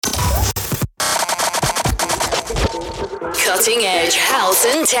Cutting edge house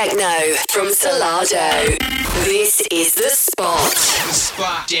and techno from Salado. This is The Spot. The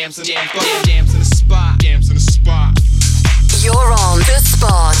spot. Jams in the spot. Jams in the spot. You're on The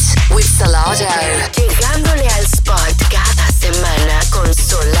Spot with Salado. Llegándole al spot cada semana con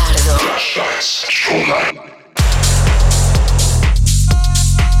Solardo.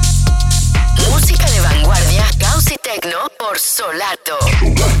 Música de vanguardia, house y techno por Solato.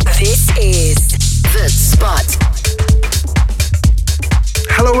 This is The Spot.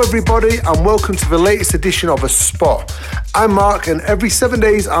 Hello everybody and welcome to the latest edition of A Spot. I'm Mark and every 7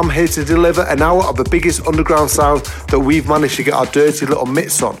 days I'm here to deliver an hour of the biggest underground sound that we've managed to get our dirty little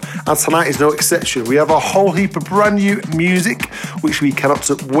mitts on. And tonight is no exception. We have a whole heap of brand new music which we cannot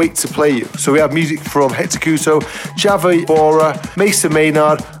wait to play you. So we have music from Hector Couto, Javi Bora, Mason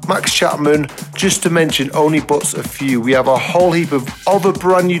Maynard, Max Chapman, just to mention only but a few. We have a whole heap of other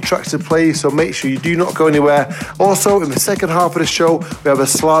brand new tracks to play, so make sure you do not go anywhere. Also, in the second half of the show, we have a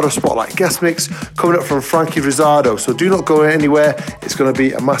Salado Spotlight guest mix coming up from Frankie Rosado, so do not go anywhere. It's going to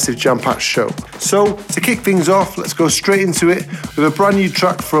be a massive jam-packed show. So, to kick things off, let's go straight into it with a brand new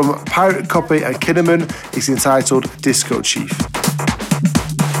track from Pirate Copy and Kinnaman. It's entitled Disco Chief.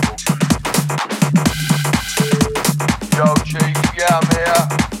 Yo, Chief, yeah, I'm here.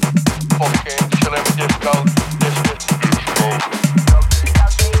 Fucking chillin' with disco.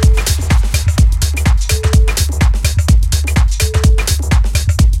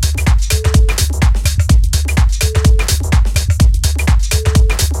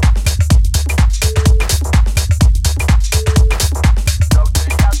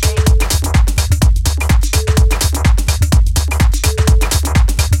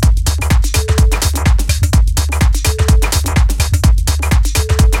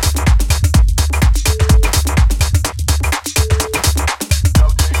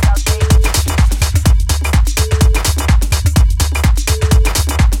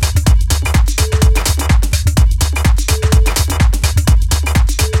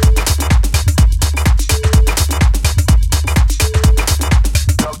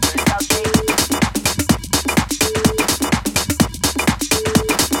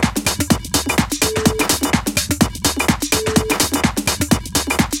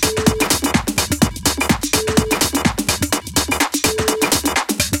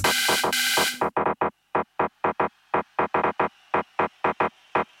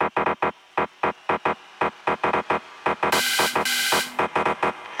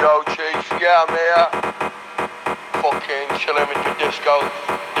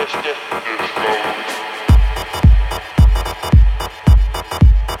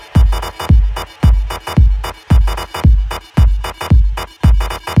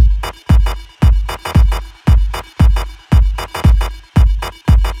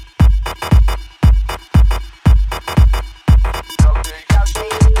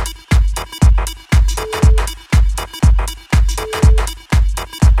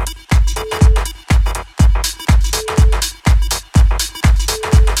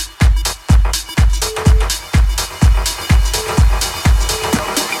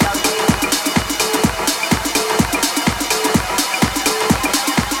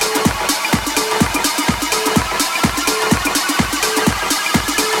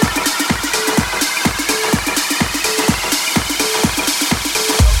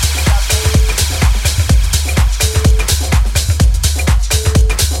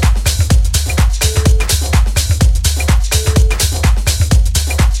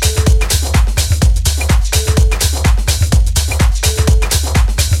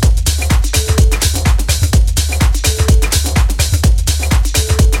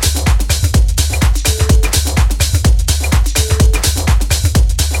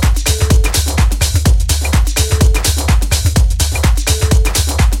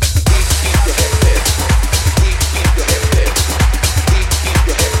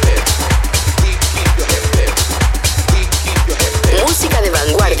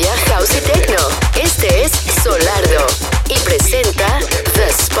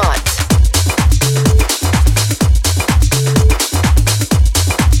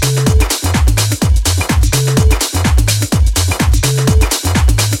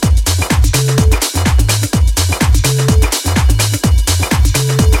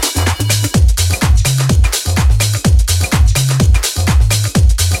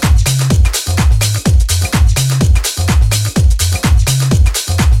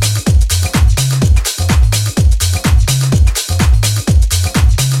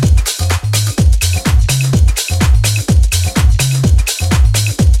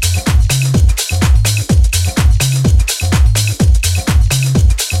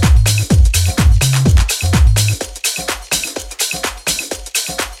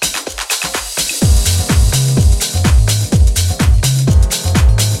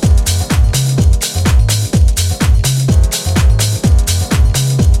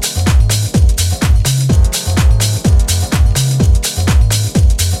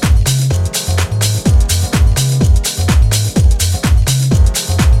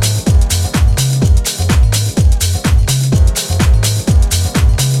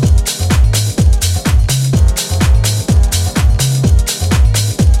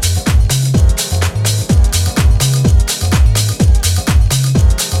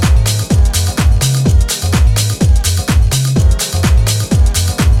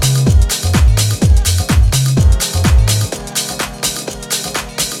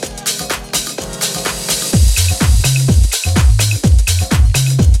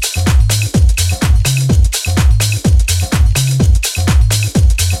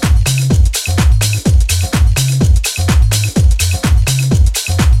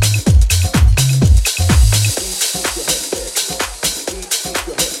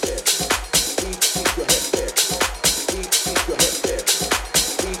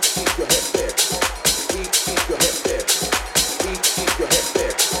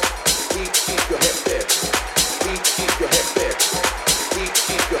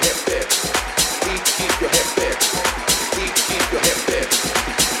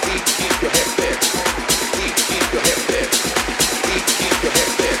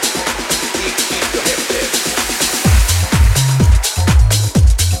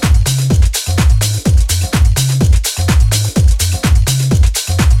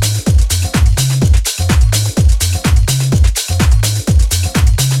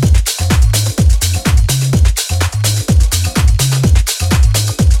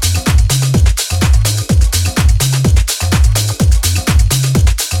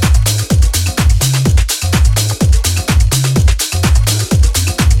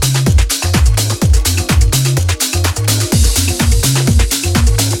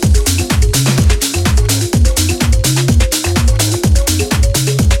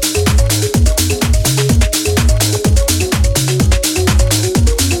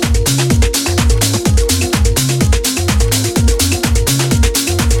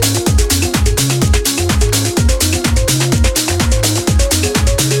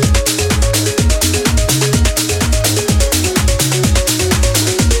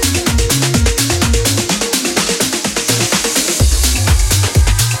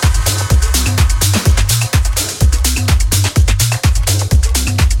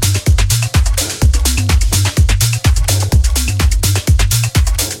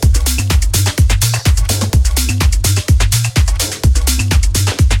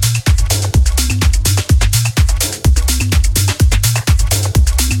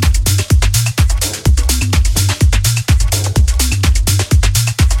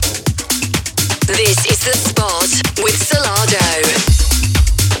 The Spot with Solardo.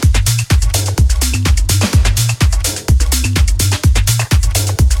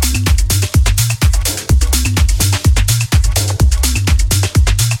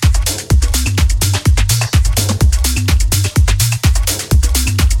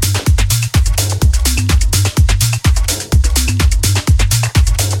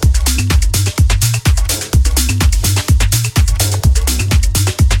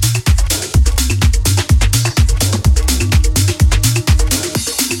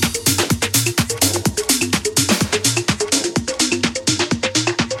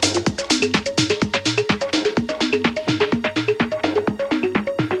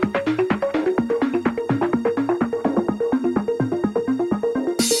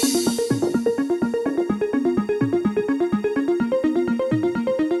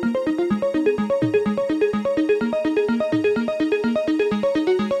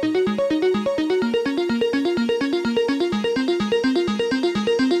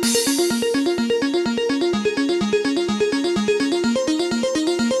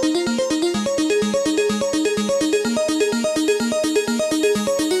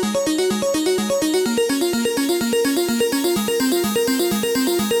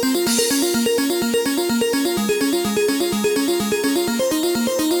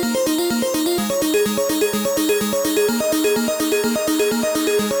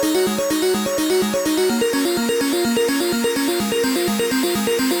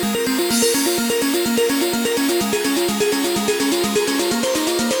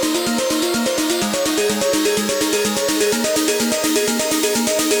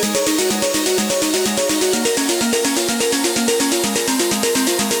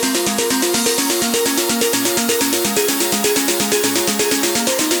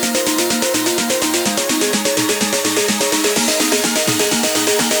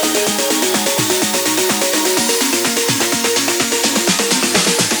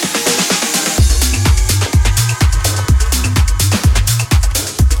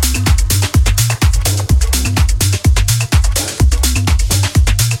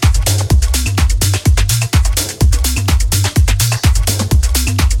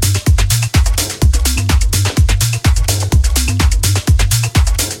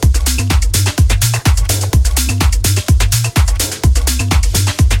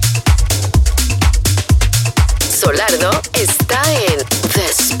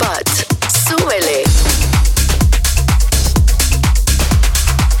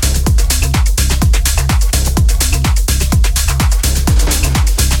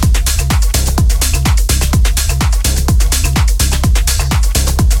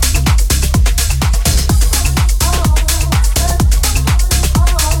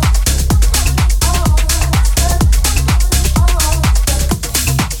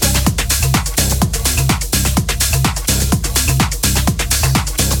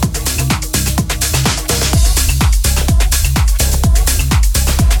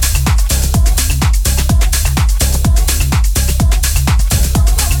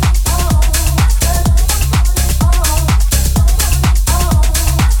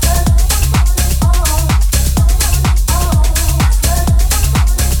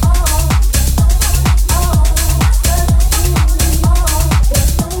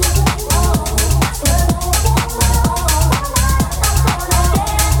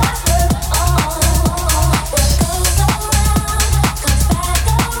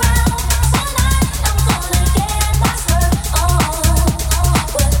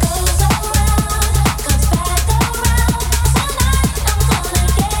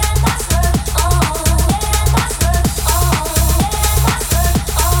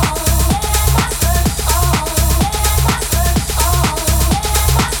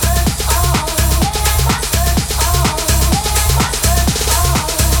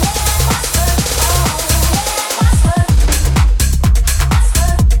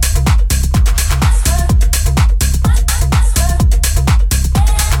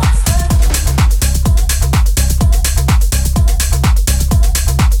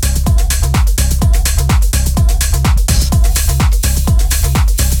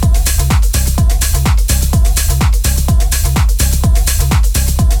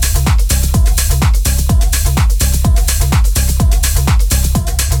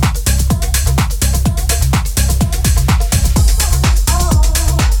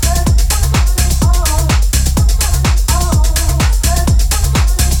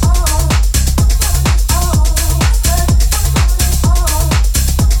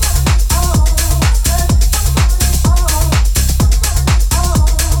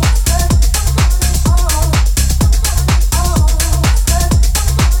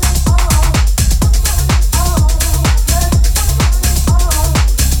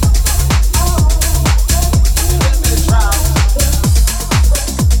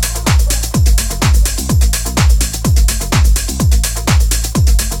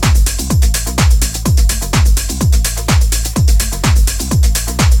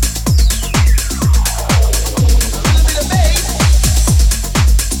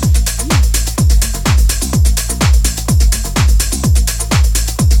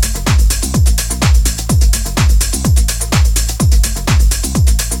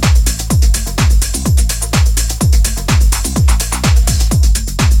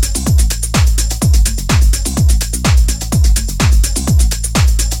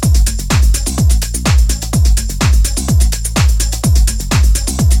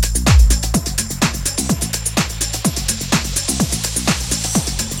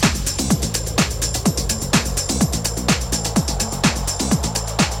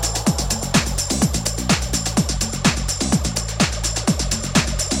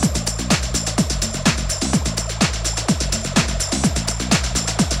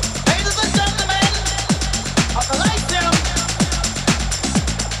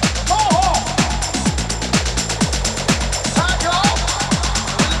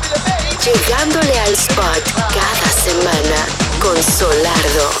 dándole al spot cada semana con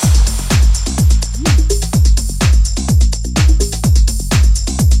Solardo.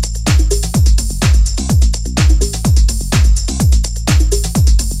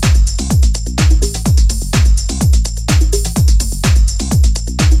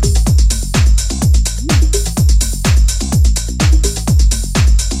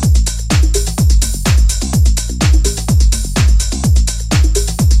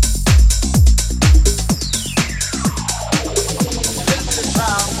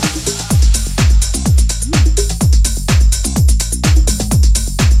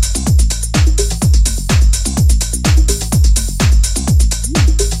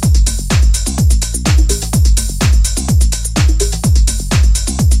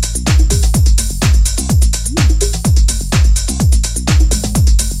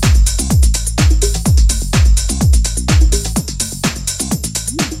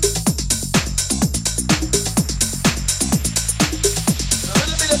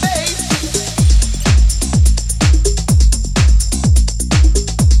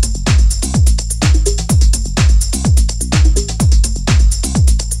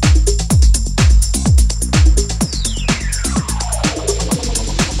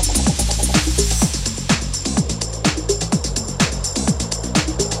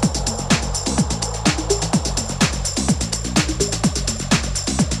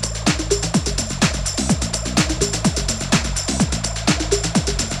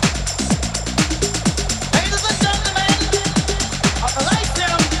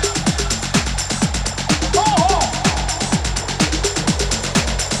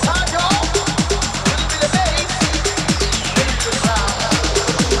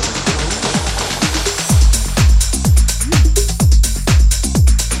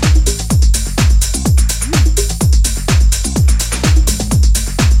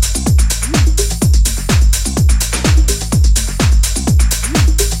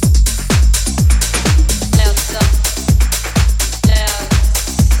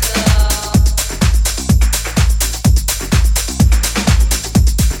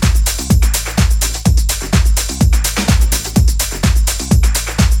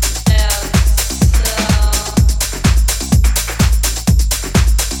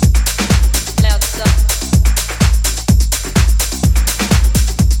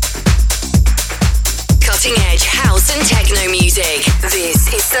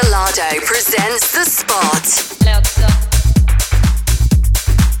 Presents The Spot.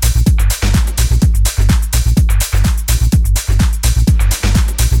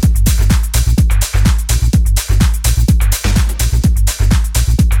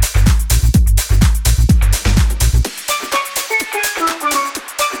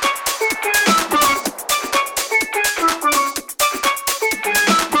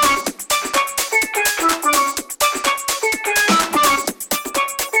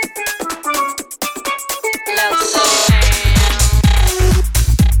 Loud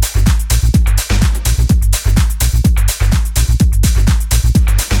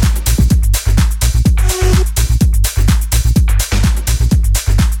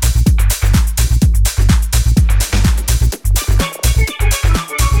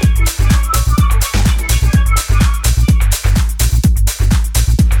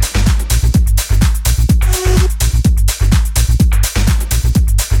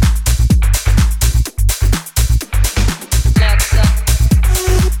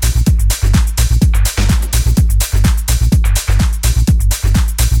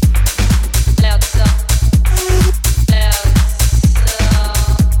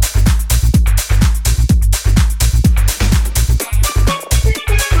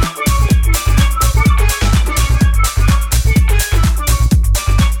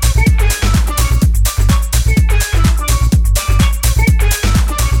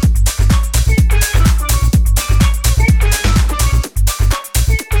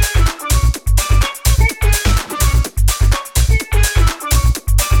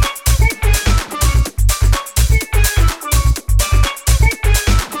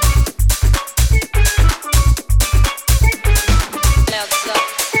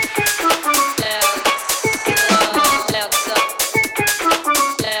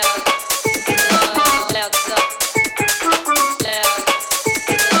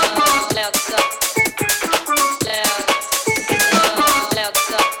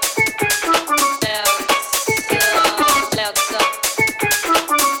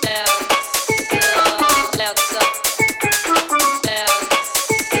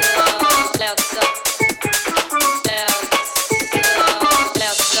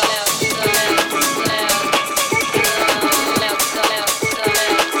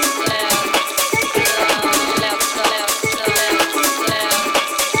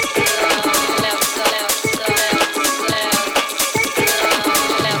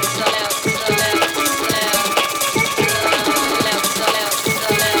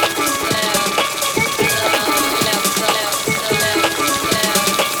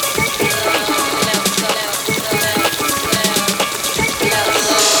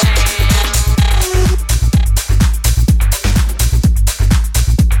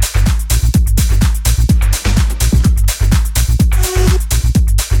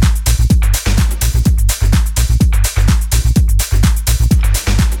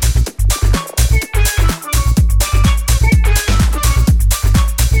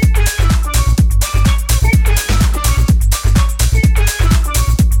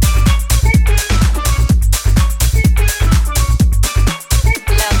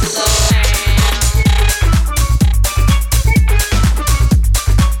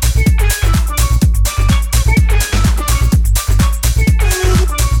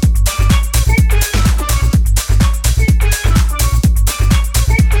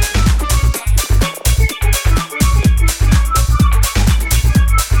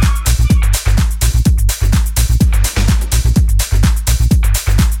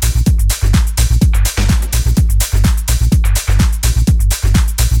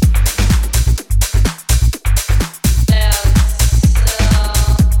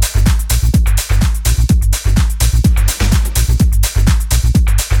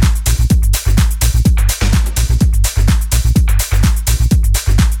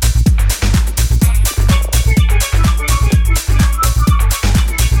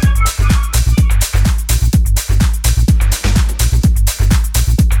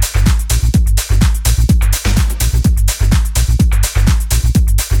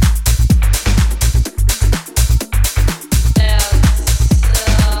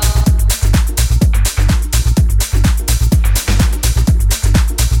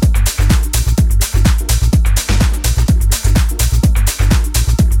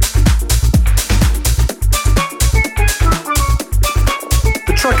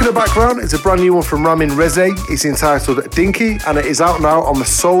the background is a brand new one from Ramin Reze. It's entitled Dinky, and it is out now on the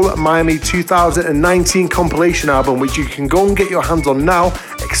Soul Miami 2019 compilation album, which you can go and get your hands on now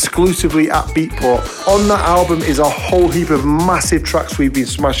exclusively at Beatport. On that album is a whole heap of massive tracks we've been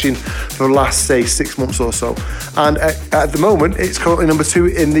smashing for the last, say, 6 months or so. And at the moment, it's currently number 2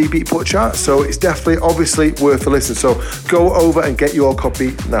 in the Beatport chart, so it's definitely, obviously, worth a listen. So go over and get your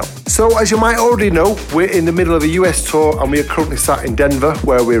copy now. So as you might already know, we're in the middle of a US tour, and we are currently sat in Denver,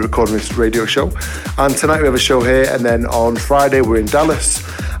 where we're recording this radio show. And tonight we have a show here, and then on Friday we're in Dallas.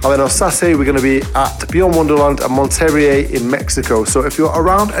 And then on Saturday, we're going to be at Beyond Wonderland and Monterrey in Mexico. So if you're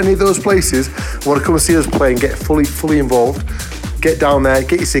around any of those places and want to come and see us play and get fully involved, get down there,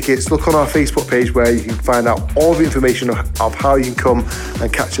 get your tickets, look on our Facebook page where you can find out all the information of how you can come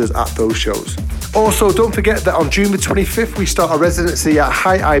and catch us at those shows. Also, don't forget that on June the 25th, we start a residency at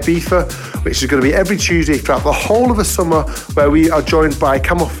High Ibiza, which is going to be every Tuesday throughout the whole of the summer, where we are joined by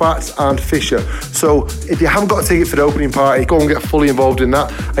Camel Fats and Fisher. So if you haven't got a ticket for the opening party, go and get fully involved in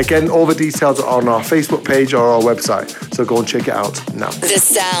that. Again, all the details are on our Facebook page or our website, so go and check it out now. The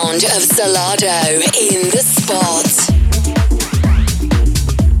sound of Salado in the spot.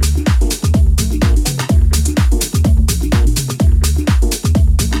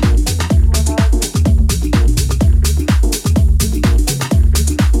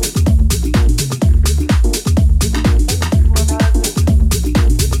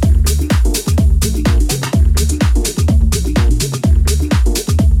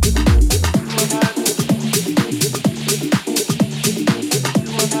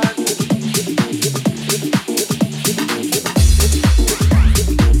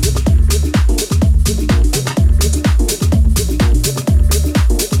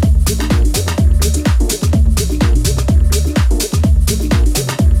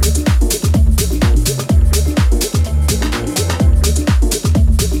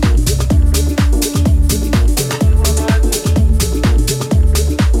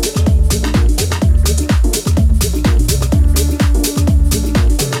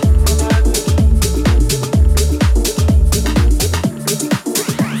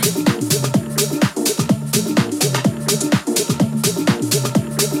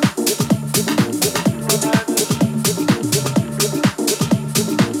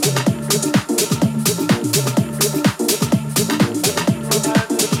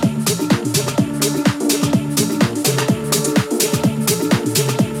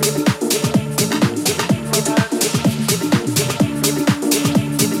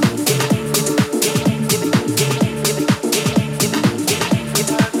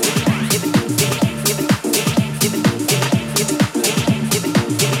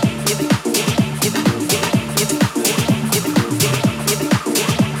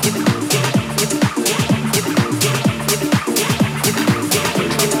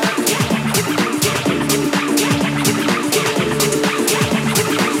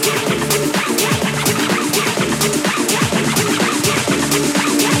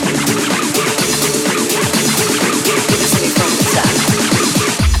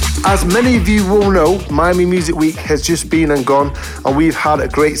 As many of you will know, Miami Music Week has just been and gone, and we've had a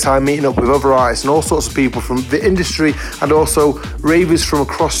great time meeting up with other artists and all sorts of people from the industry and also ravers from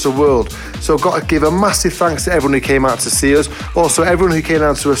across the world. So I've got to give a massive thanks to everyone who came out to see us. Also everyone who came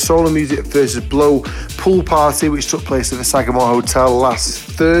down to a Solar Music vs Blow pool party, which took place at the Sagamore Hotel last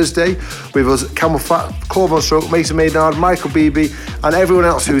Thursday. With us, Camel Fat, Corvon Stroke, Mason Maynard, Michael Beebe, and everyone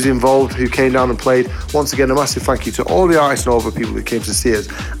else who was involved who came down and played. Once again, a massive thank you to all the artists and all the people who came to see us.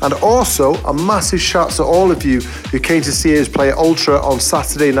 And also a massive shout to all of you who came to see us play at Ultra on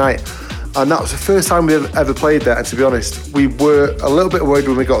Saturday night. And that was the first time we ever played there, and to be honest, we were a little bit worried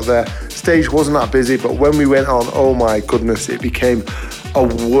when we got there. Stage wasn't that busy, but when we went on, oh my goodness, it became a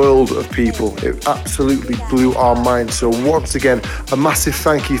world of people. It absolutely blew our minds. So once again, a massive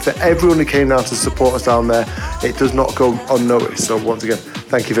thank you for everyone who came down to support us down there. It does not go unnoticed. So once again,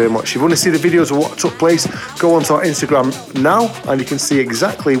 thank you very much. If you want to see the videos of what took place, go onto our Instagram now and you can see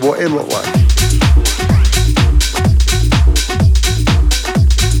exactly what it looked like.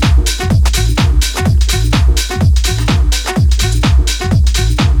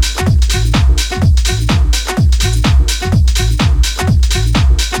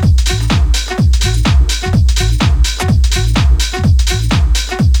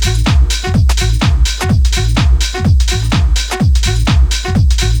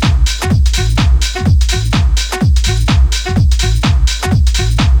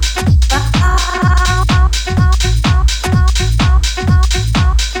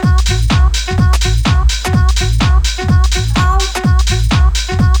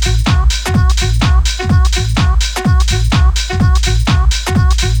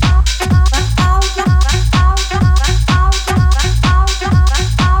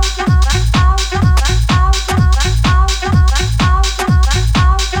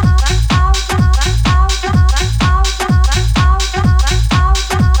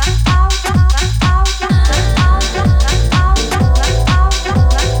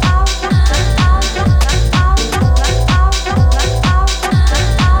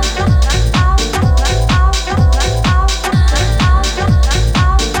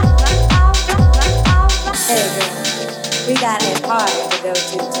 go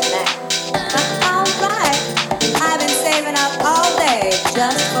to tonight. Alright, I've been saving up all day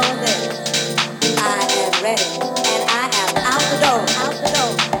just for this. I am ready and I am out the door, out the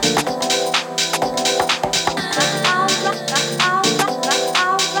door.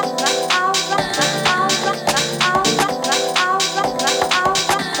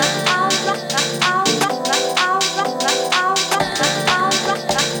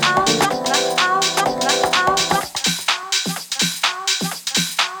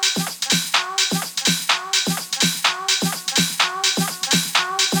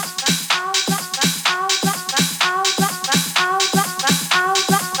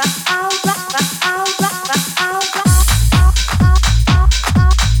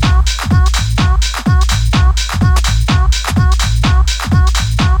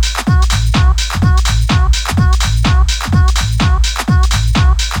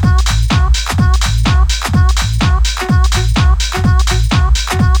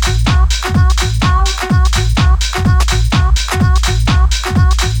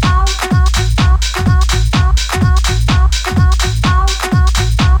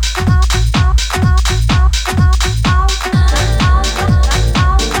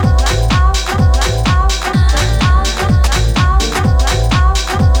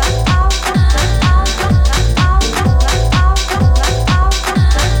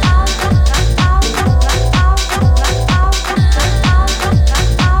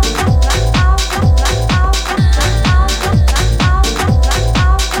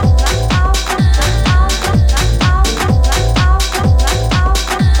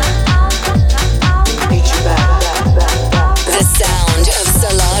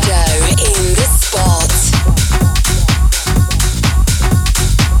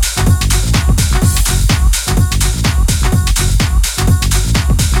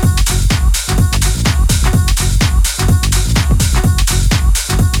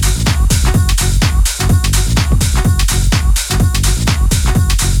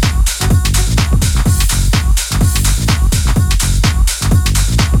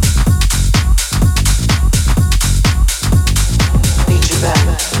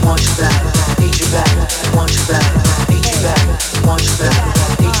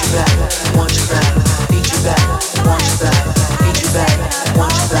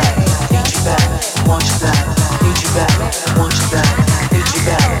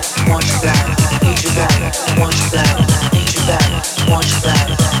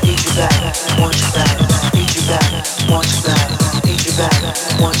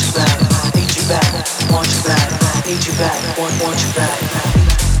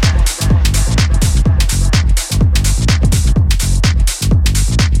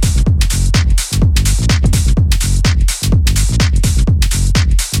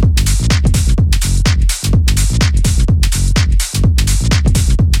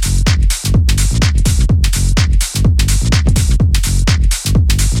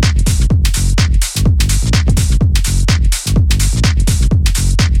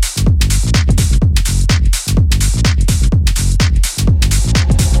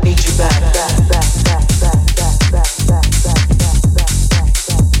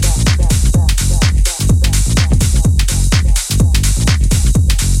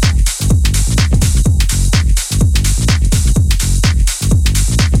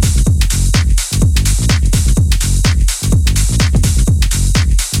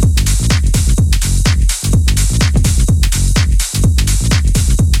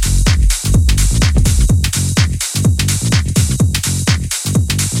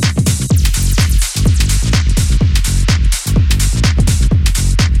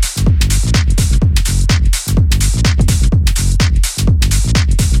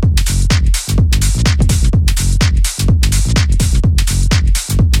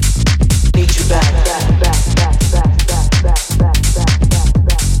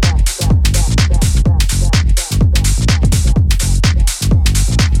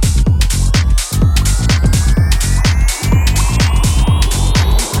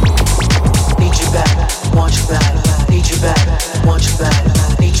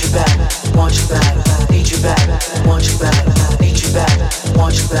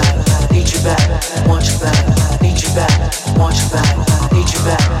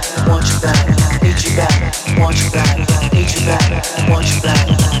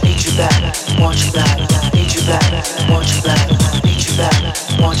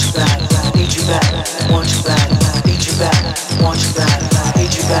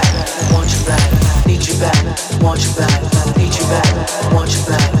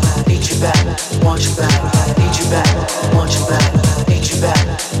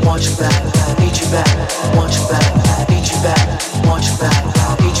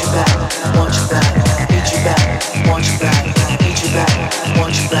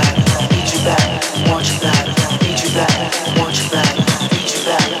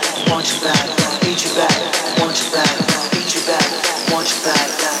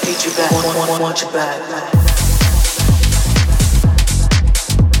 Want you back.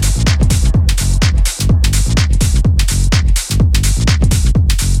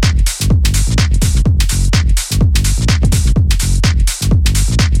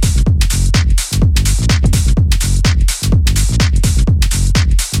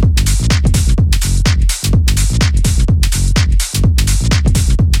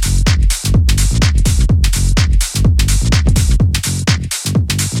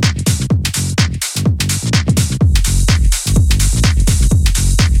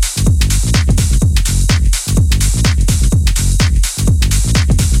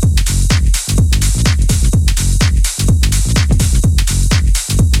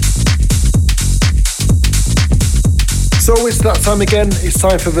 So it's that time again, it's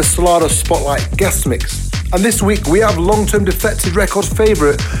time for the Solardo Spotlight Guest Mix. And this week we have long-term Defected Records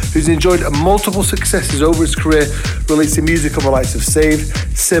favourite who's enjoyed multiple successes over his career, releasing music on the likes of Saved,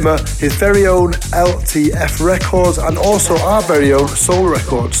 Simmer, his very own LTF Records and also our very own Soul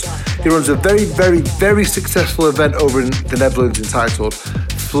Records. He runs a very successful event over in the Netherlands entitled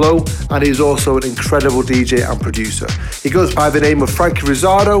Flow, and he's also an incredible DJ and producer. He goes by the name of Frankie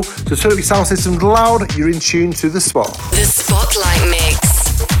Rizzardo, so turn up your sound systems loud, you're in tune to The Spot. The Spotlight Mix.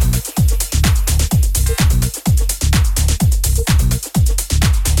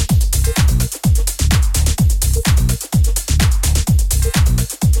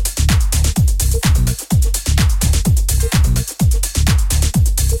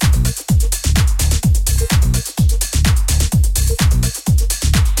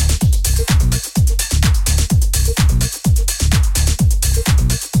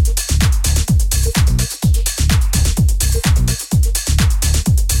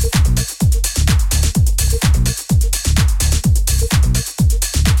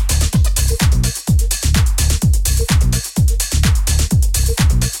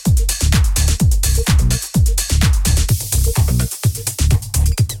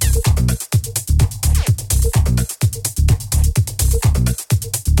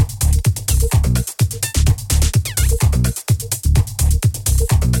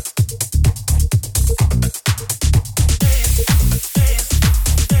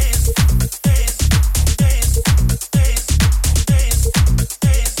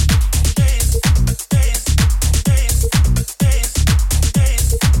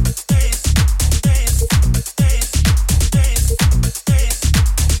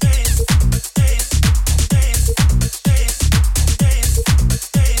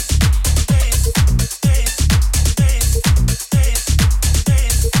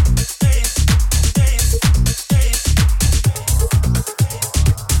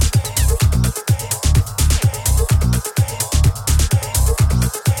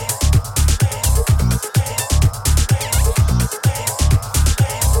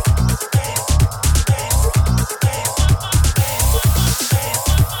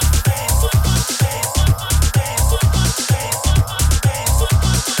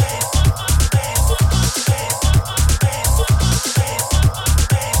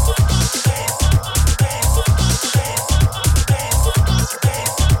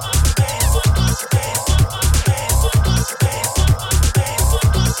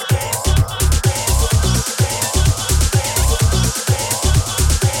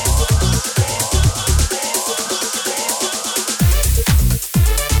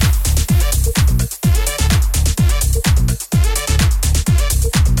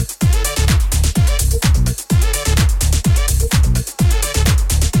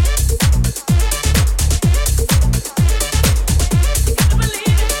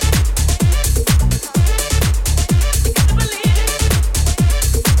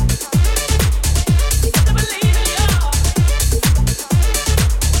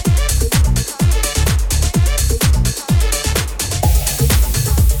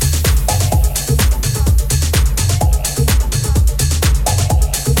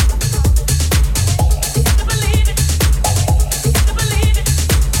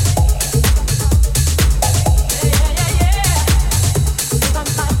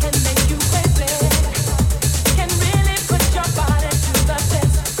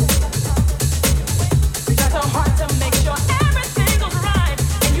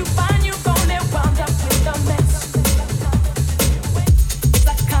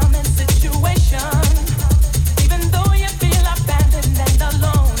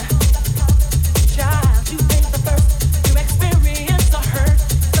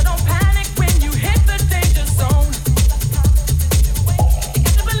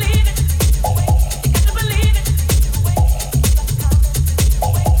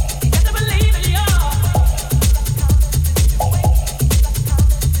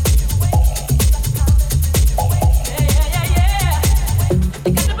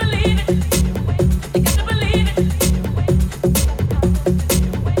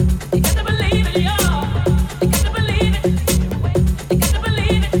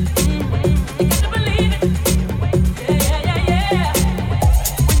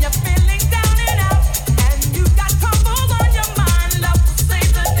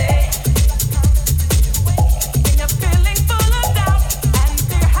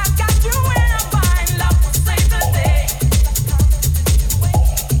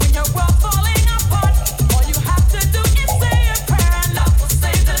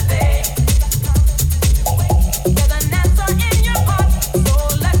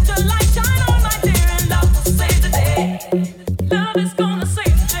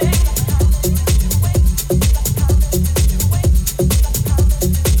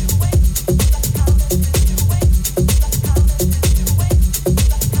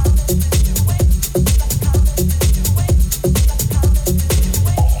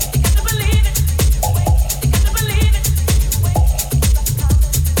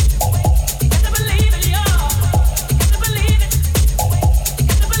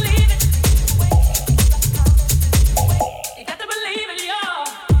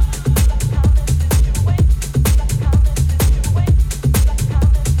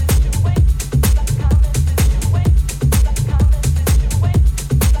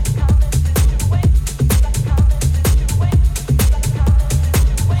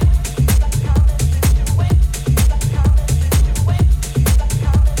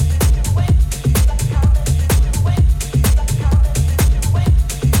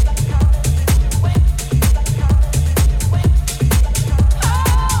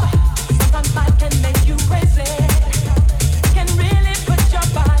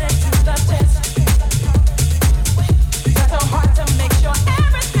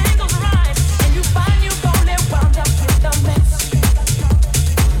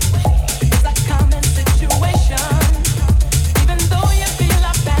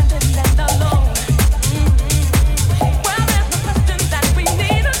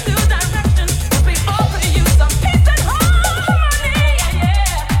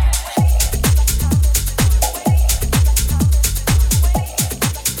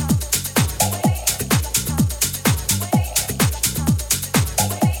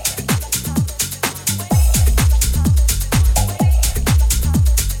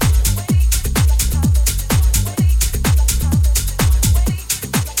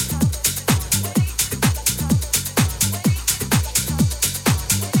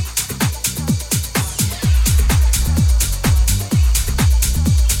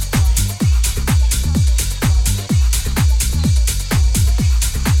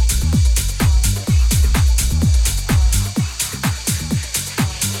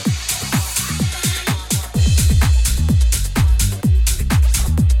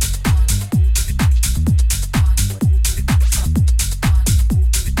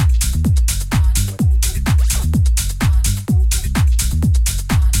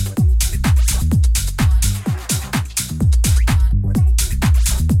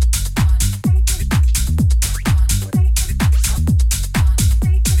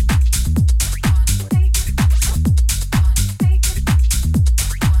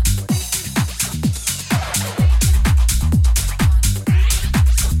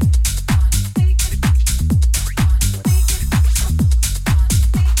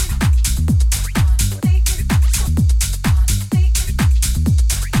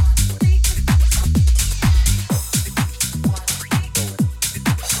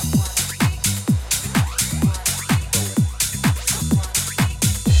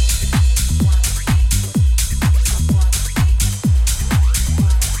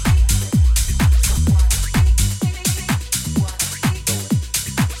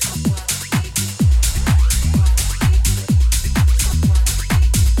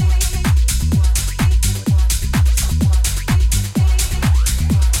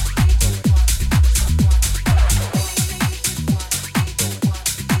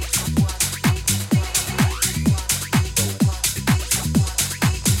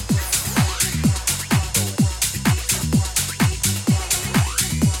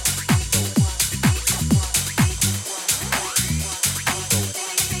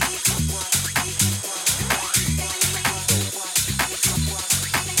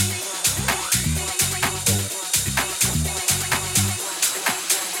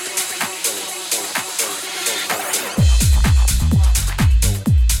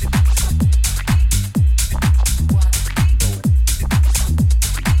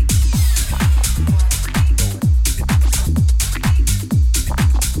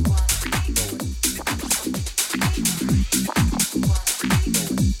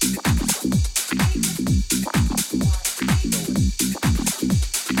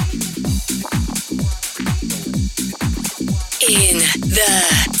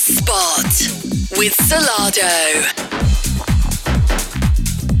 with Solardo.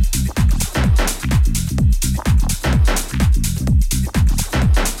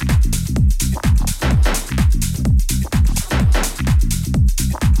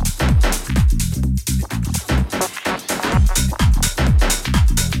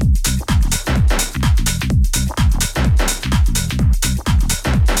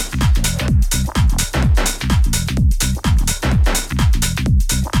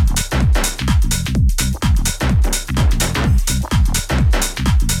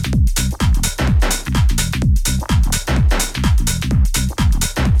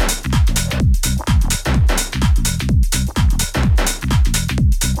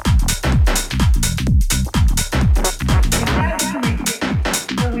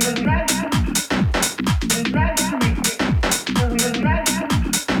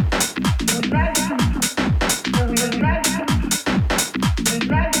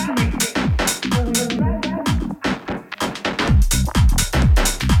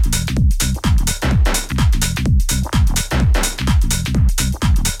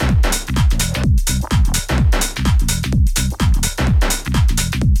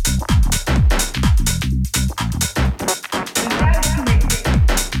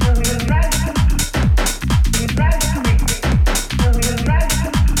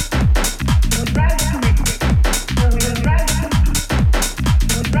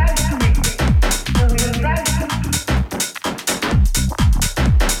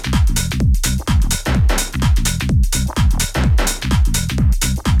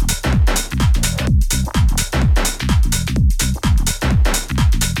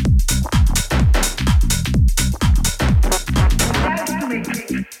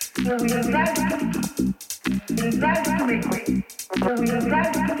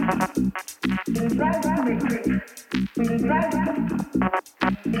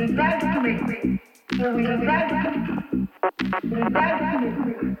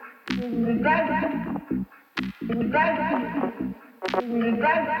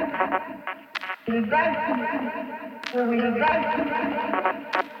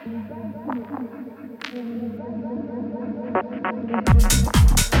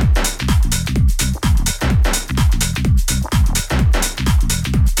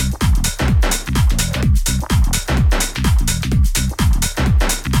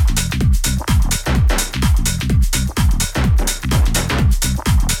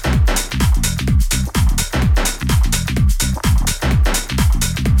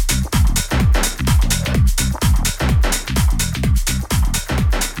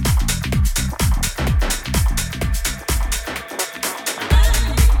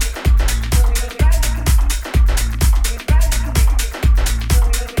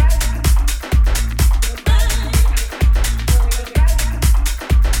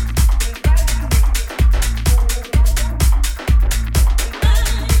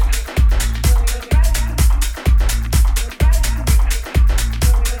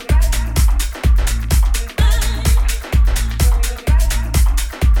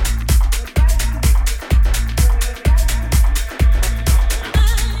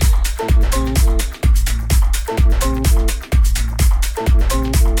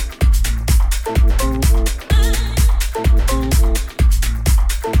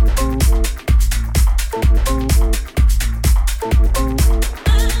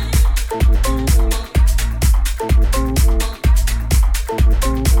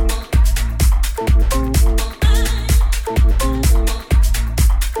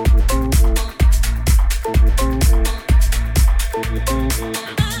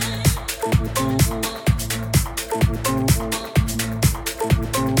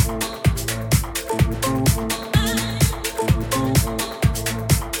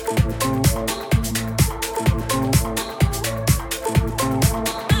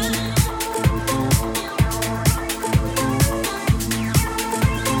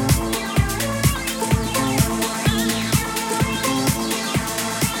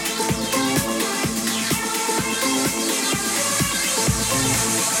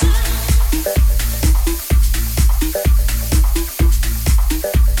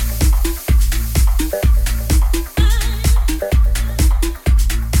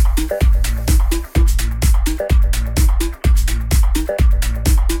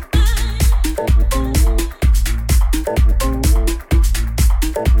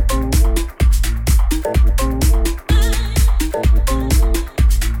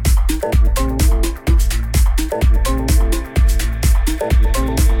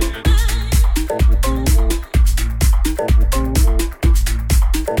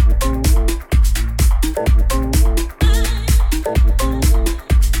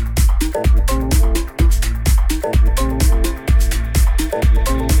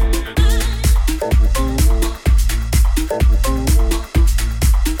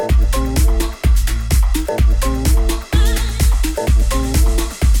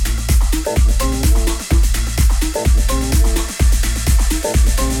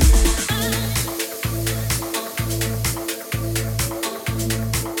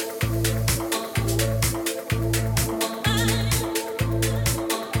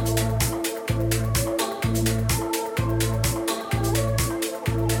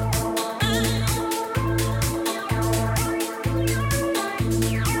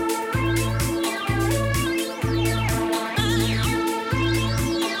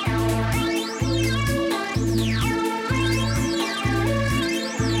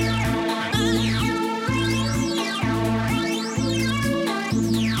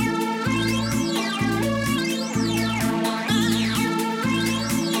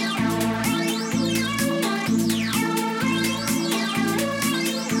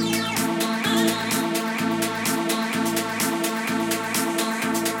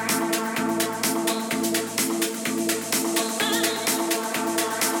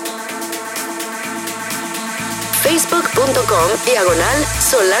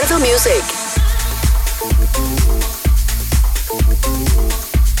 facebook.com/Solardo Music.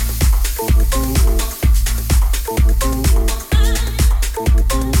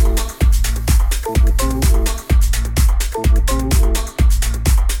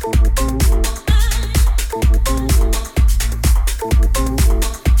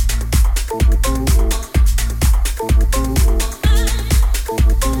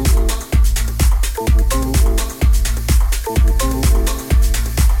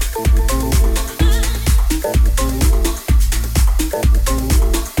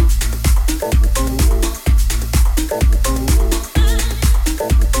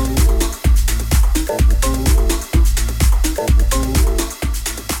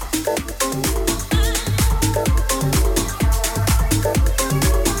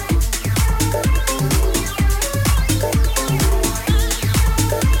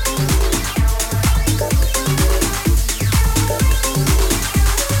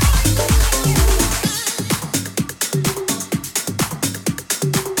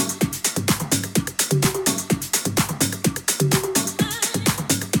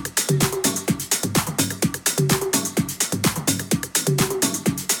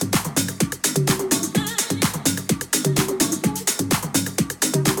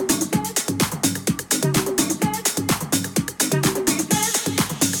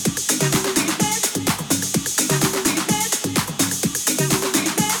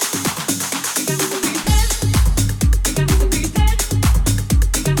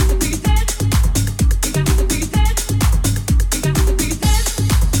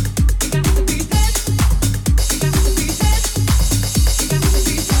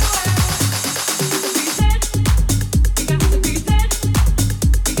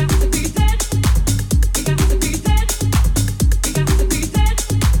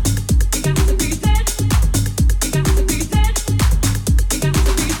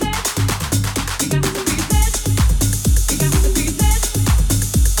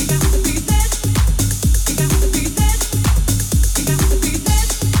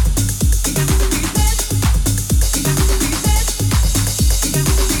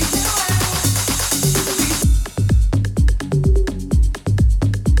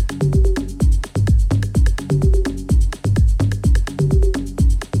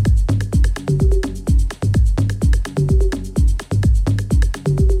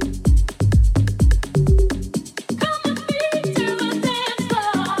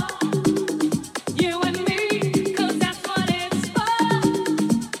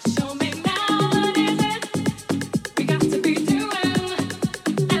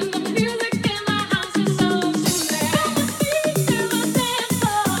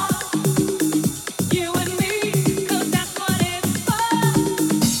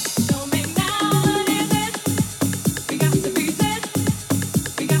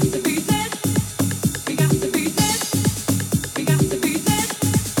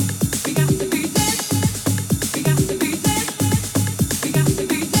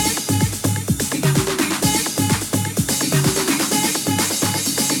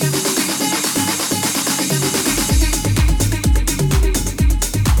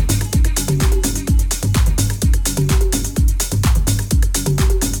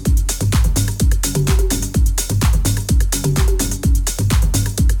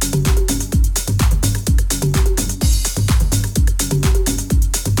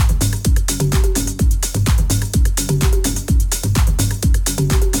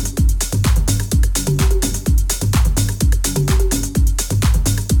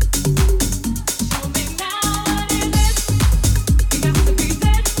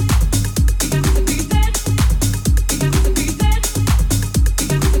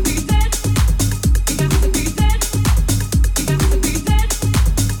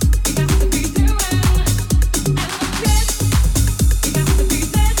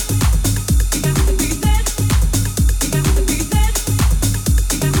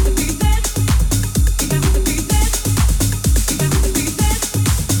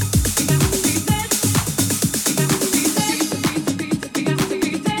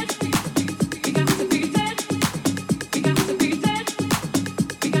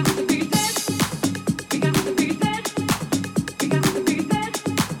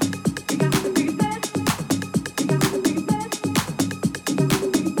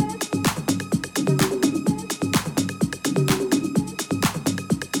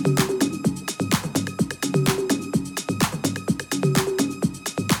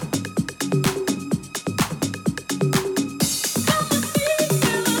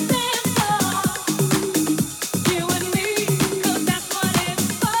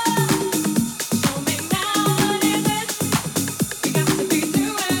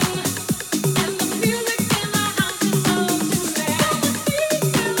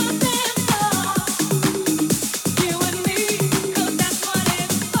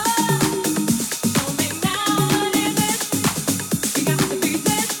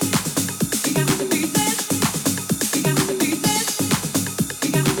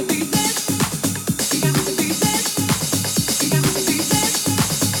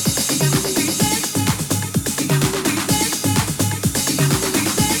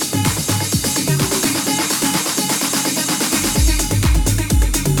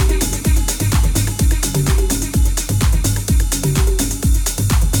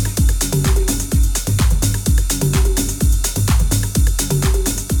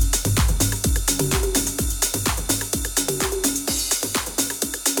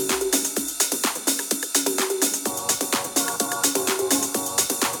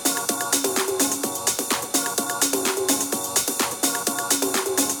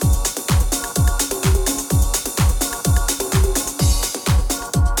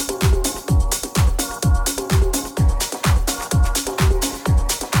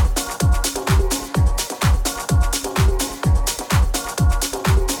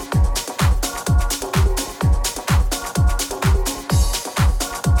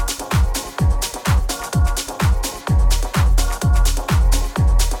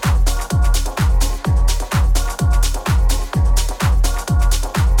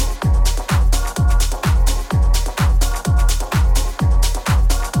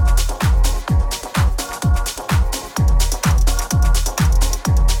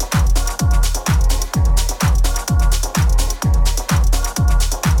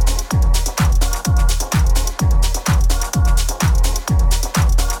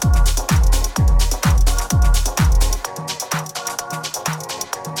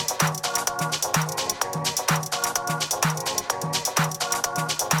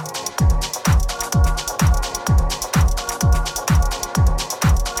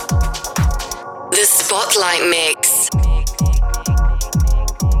 Spotlight Mix.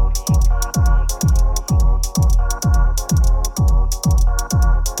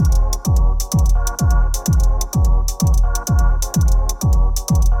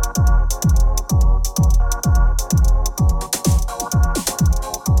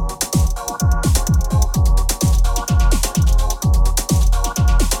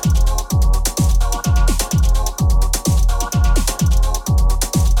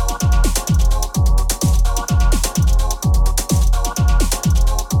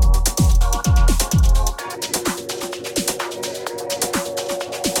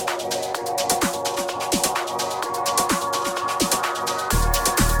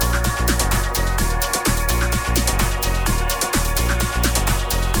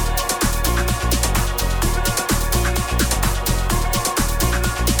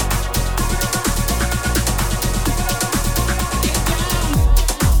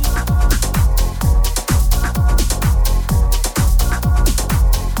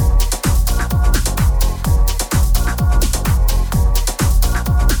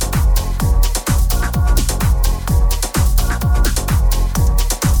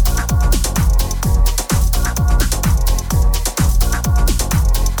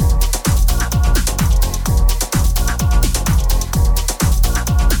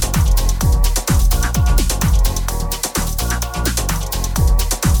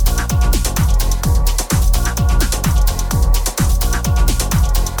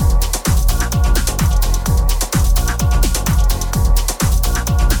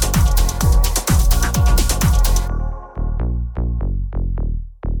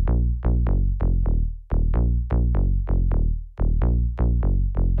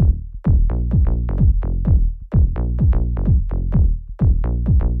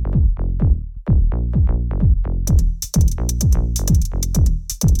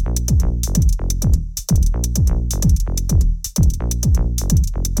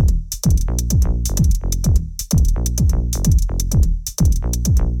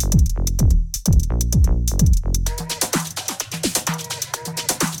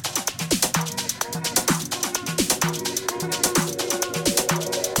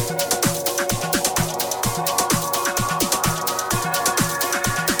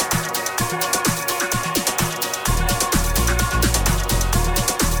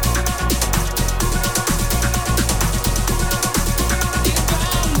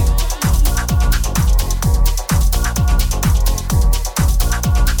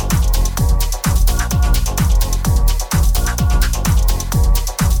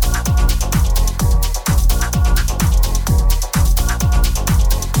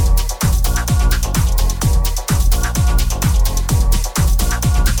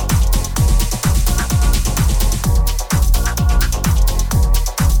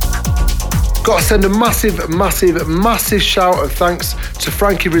 Got to send a massive shout of thanks to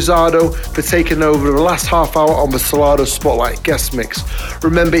Frankie Rizzardo for taking over the last half hour on the Solardo Spotlight guest mix.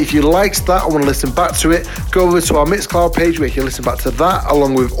 Remember, if you liked that and want to listen back to it, go over to our Mixcloud page where you can listen back to that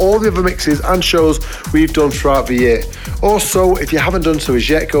along with all the other mixes and shows we've done throughout the year. Also, if you haven't done so as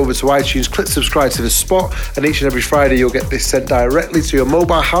yet, go over to iTunes, click subscribe to The Spot, and each and every Friday you'll get this sent directly to your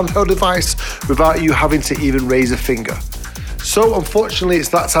mobile handheld device without you having to even raise a finger. So unfortunately it's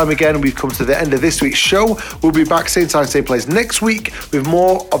that time again. We've come to the end of this week's show. We'll be back same time, same place next week with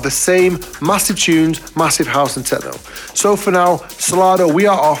more of the same massive tunes, massive house and techno. So for now, Solardo, we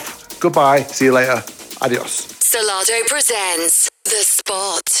are off. Goodbye. See you later. Adios. Solardo presents The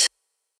Spot.